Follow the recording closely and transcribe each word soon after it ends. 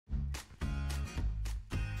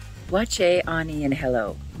Wache, Ani, and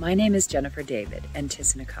hello. My name is Jennifer David and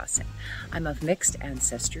Tisanakasin. I'm of mixed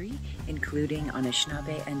ancestry, including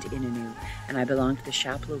Anishinaabe and Innu, and I belong to the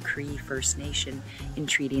Chapleau Cree First Nation in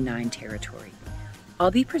Treaty 9 territory.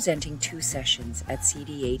 I'll be presenting 2 sessions at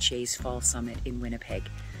CDHA's Fall Summit in Winnipeg.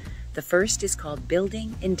 The first is called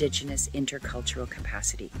Building Indigenous Intercultural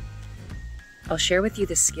Capacity. I'll share with you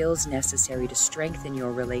the skills necessary to strengthen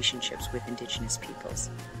your relationships with Indigenous peoples,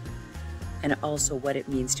 and also what it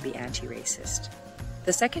means to be anti-racist.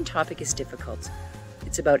 The second topic is difficult.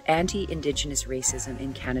 It's about anti-Indigenous racism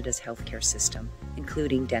in Canada's healthcare system,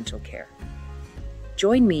 including dental care.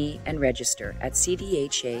 Join me and register at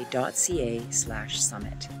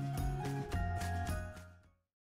cdha.ca/summit.